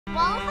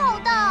王后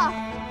到。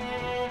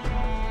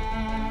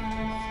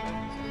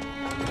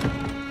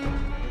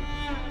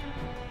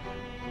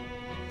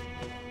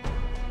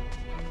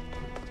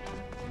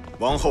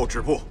王后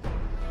止步。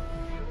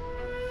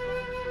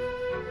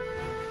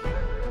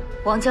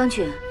王将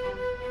军，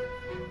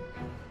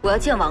我要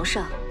见王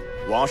上。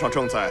王上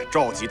正在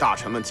召集大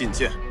臣们觐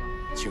见，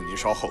请您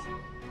稍后。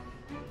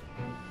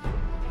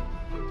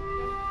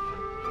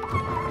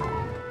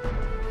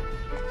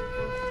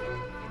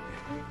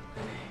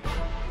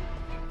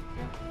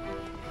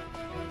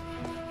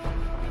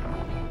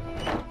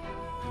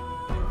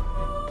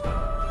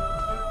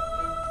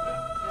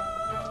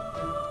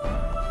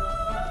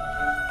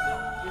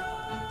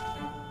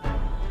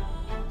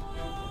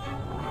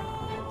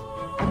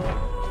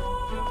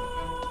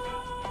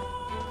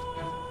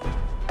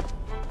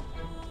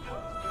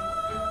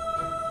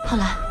 浩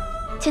然，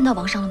见到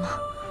王上了吗？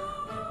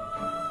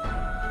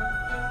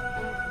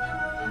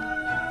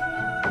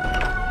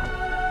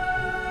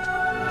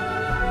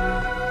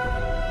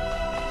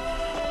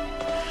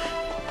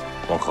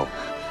王后，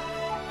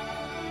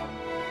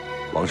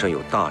王上有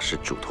大事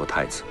嘱托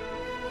太子。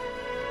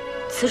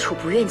此楚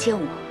不愿见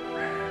我，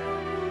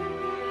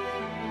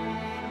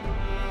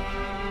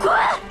滚！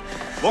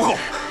王后，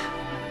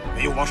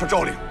没有王上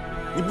诏令，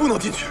你不能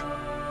进去。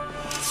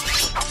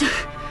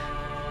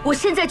我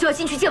现在就要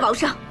进去见王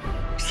上。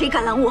 谁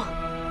敢拦我，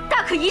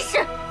大可一试。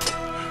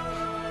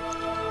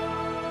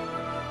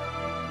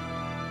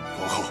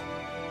王后，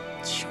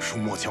请恕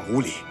末将无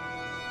礼。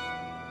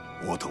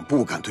我等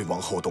不敢对王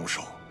后动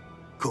手，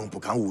更不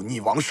敢忤逆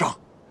王上。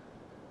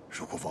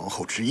如果王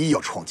后执意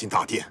要闯进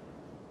大殿，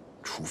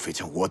除非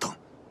将我等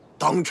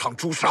当场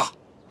诛杀。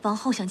王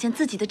后想见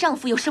自己的丈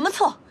夫有什么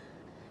错？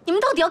你们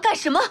到底要干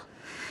什么？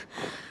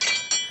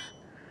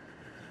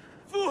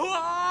父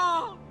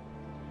王！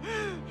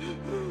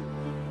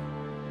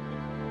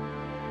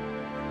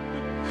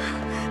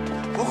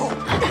 王后，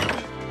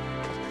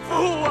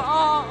父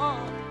王！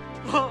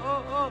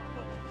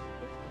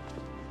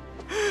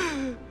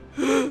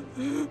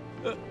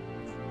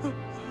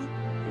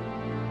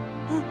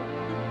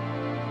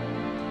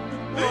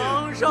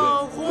皇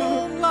上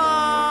轰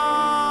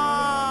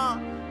了！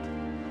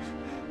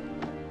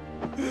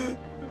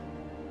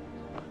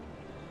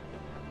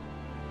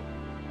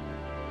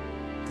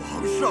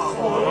皇上，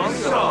皇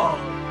上！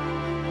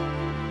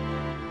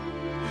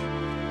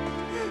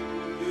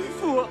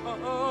父王！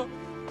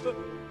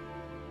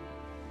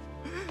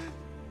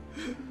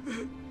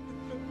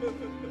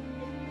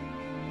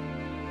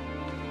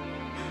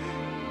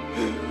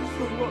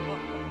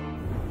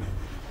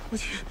 母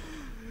亲，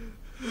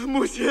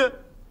母亲，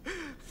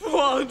父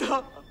王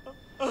他，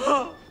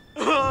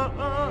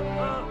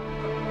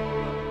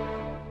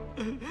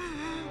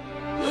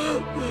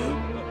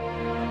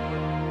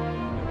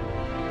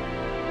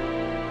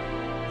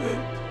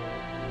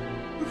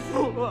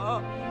父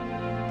王。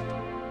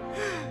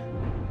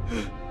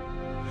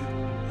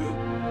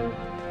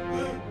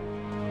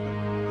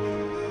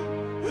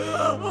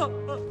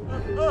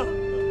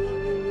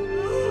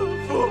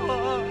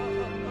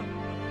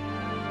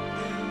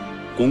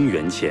 公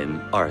元前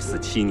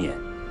247年，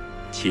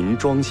秦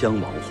庄襄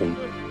王薨，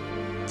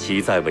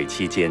其在位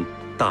期间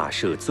大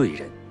赦罪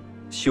人，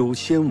修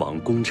先王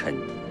功臣，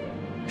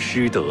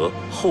失得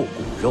后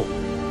骨肉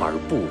而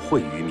不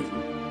惠于民。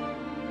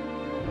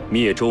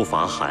灭周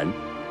伐韩，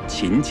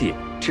秦界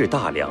至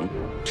大梁，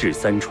至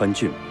三川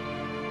郡，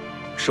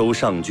收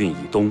上郡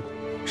以东，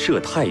设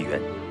太原、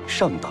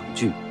上党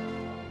郡。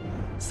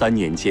3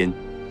年间，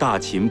大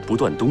秦不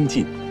断东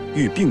进，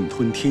欲并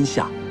吞天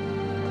下。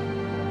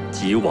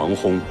 及王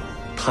薨，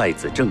太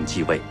子正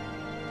继位，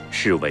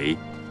是为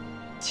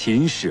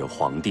秦始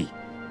皇帝。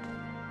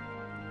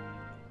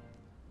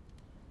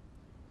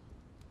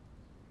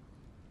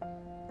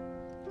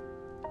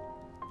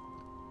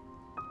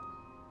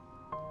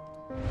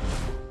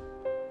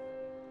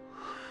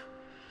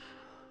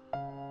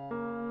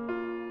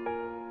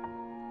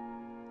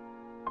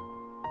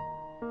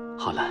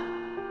好了，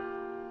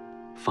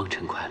方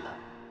辰快乐。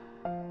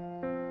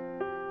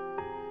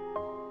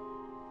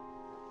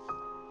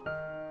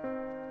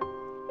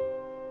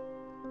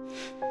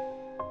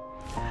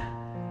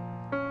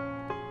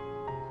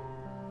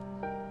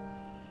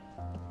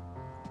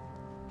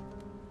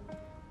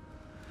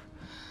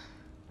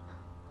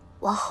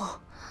 王后，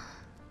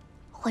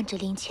唤着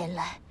令前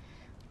来，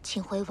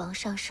请回王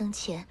上生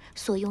前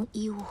所用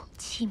衣物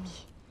器皿。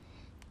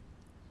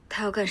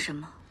他要干什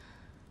么？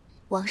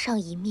王上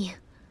一命，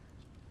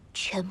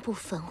全部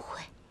焚毁。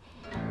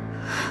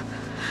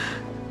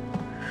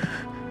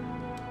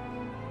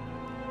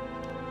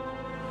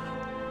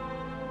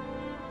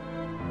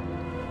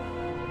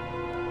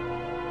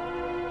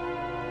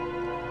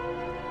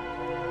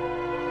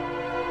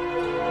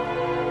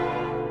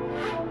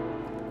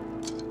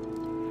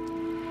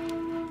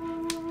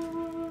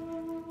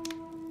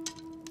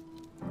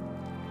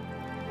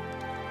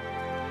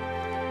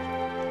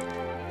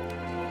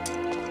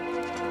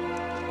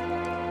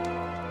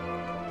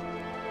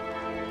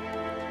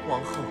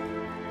王后，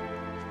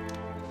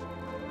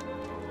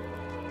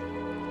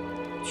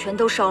全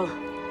都烧了。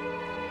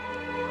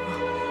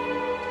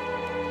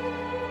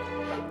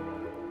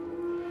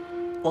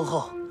王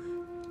后，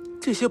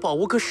这些宝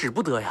物可使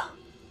不得呀。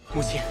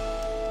母亲，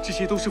这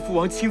些都是父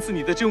王亲赐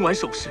你的珍玩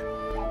首饰，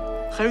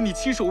还有你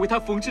亲手为他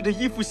缝制的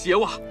衣服鞋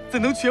袜，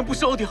怎能全部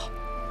烧掉？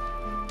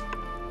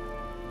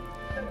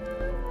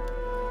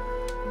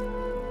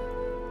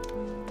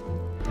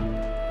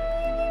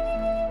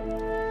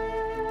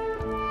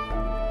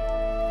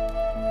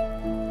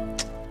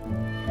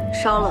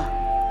烧了，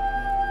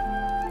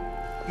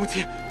母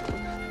亲，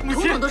母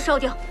统亲，统都烧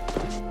掉！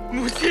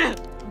母亲，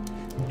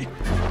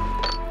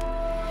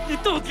你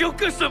到底要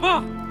干什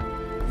么？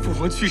父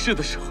王去世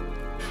的时候，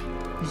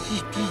你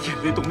一滴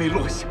眼泪都没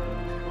落下，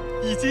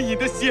已经引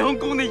得咸阳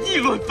宫内议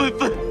论纷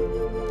纷。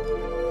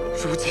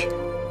如今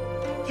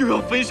又要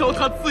焚烧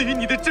他赐予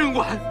你的珍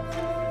玩，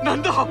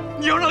难道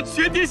你要让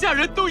全天下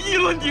人都议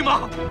论你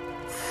吗？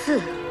赐？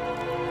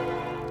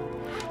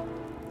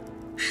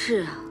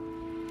是啊。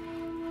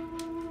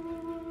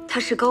他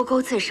是高高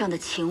在上的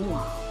秦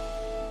王，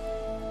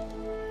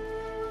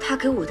他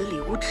给我的礼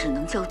物只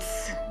能叫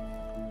赐。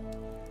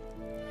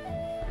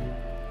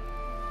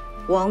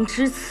王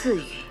之赐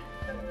予，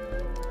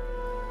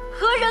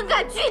何人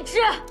敢拒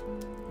之？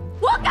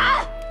我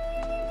敢！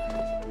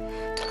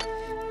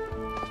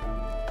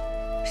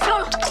烧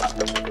了！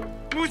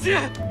母亲，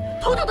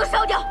统统都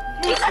烧掉，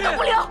一个都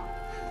不留！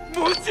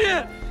母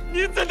亲，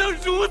你怎能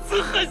如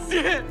此狠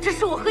心？这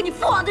是我和你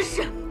父王的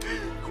事，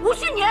无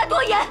需你来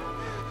多言。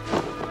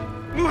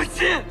母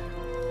亲，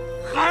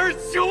孩儿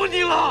求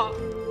你了。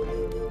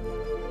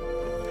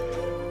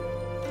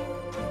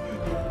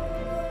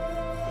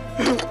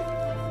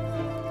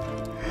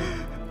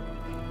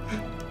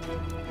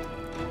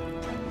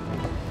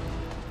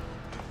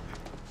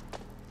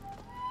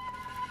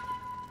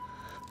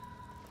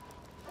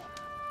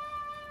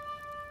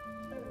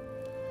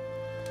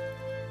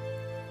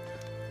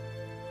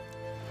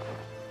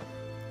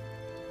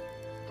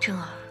真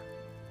儿，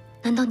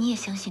难道你也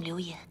相信流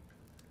言，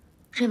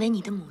认为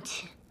你的母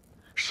亲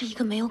是一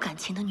个没有感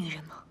情的女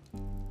人吗？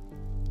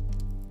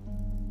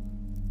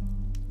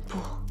不，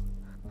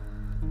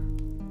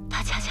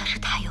她恰恰是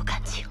太有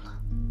感情了。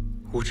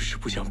我只是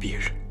不想别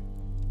人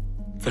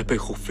在背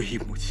后非议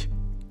母亲，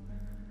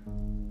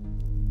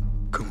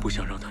更不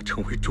想让她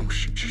成为众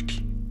矢之的。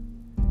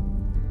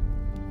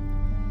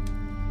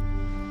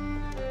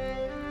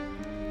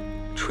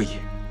春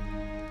夜，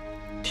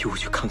替我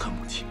去看看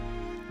母亲，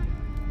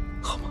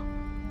好吗？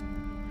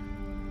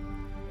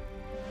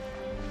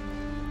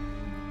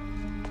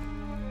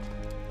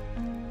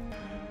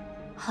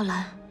浩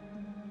然，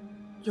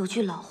有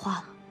句老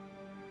话，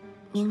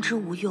明知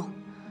无用，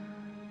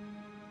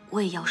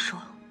我也要说。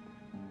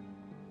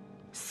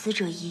死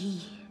者已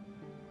矣，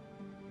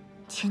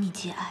请你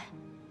节哀。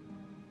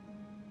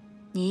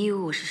你以为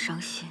我是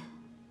伤心？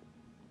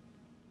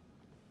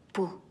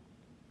不，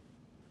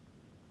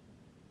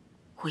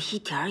我一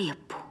点儿也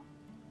不。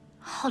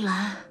浩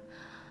然，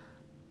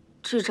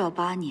至照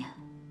8年，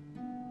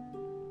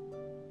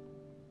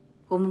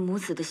我们母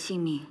子的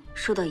性命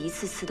受到一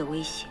次次的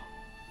威胁。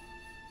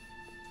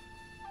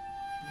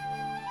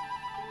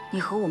你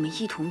和我们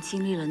一同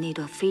经历了那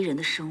段非人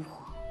的生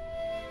活，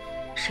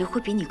谁会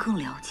比你更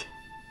了解？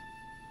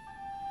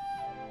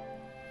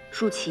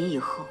入秦以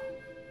后，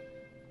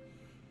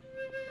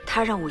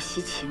他让我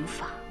习秦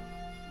法，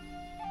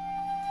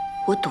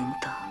我懂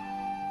得。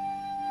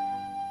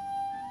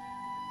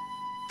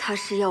他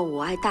是要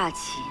我爱大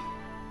秦，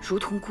如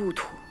同故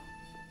土；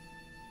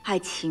爱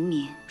秦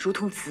民，如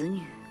同子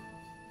女。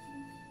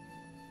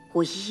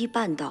我一一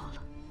办到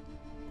了，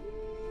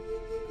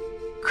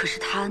可是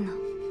他呢？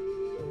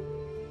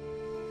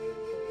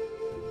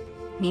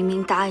明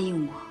明答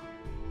应我，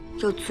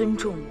要尊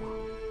重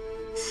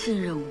我，信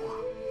任我，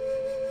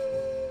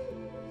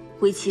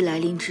危机来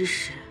临之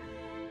时，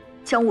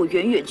将我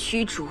远远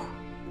驱逐。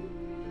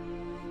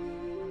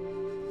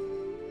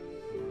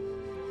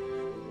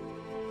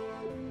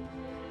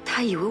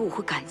他以为我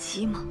会感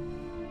激吗？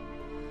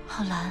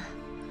浩然，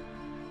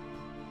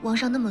王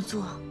上那么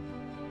做，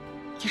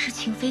也是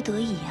情非得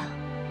已呀。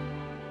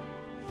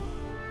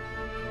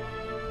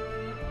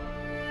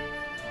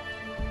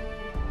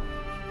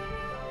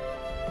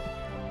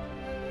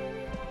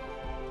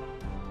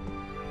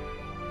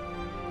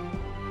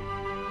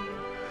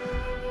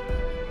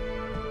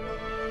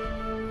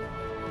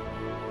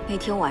那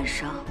天晚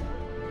上，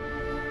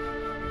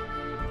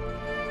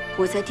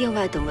我在殿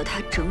外等了他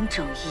整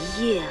整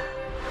1夜啊。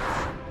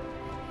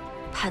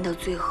盼到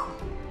最后，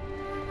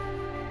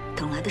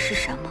等来的是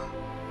什么？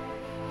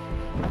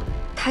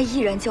他依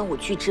然将我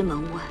拒之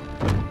门外，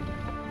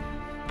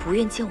不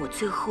愿见我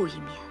最后一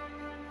面。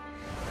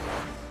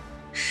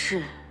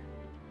是，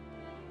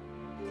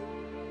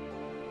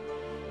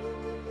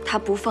他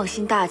不放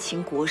心大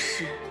秦国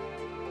事，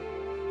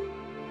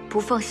不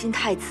放心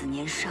太子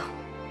年少。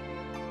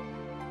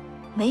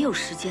没有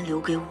时间留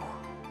给我，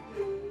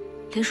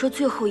连说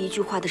最后一句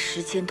话的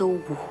时间都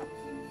无。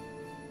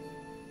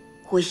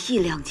我亦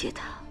谅解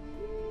他，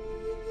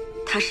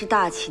他是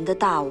大秦的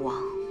大王，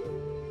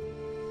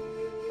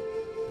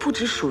不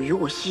只属于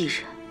我一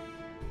人。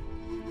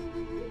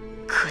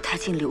可他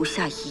竟留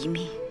下遗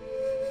命，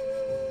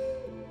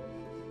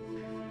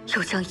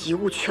要将遗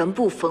物全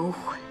部焚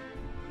毁，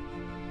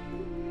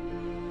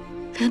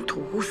连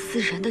睹物思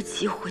人的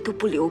机会都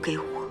不留给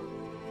我。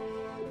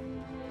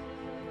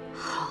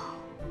好，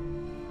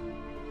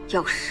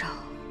要烧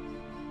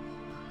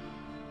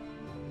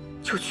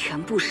就全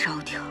部烧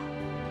掉，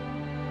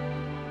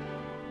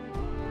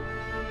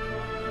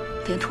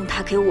连同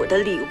他给我的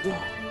礼物、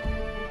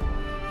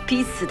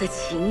彼此的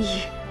情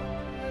谊，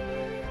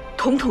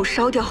统统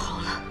烧掉好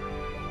了。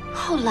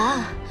浩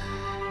然，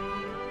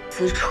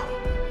子楚，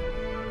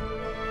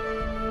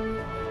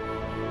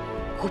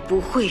我不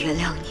会原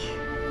谅你，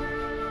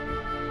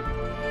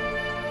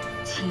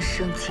今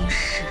生今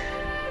世，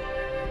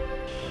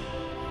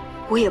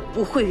我也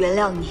不会原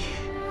谅你。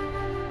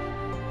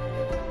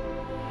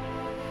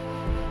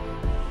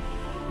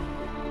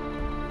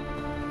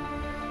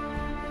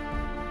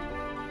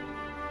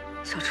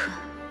小春，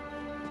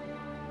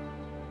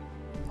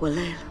我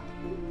累了，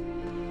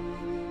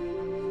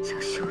想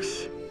休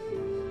息，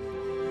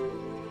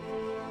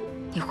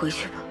你回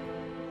去吧。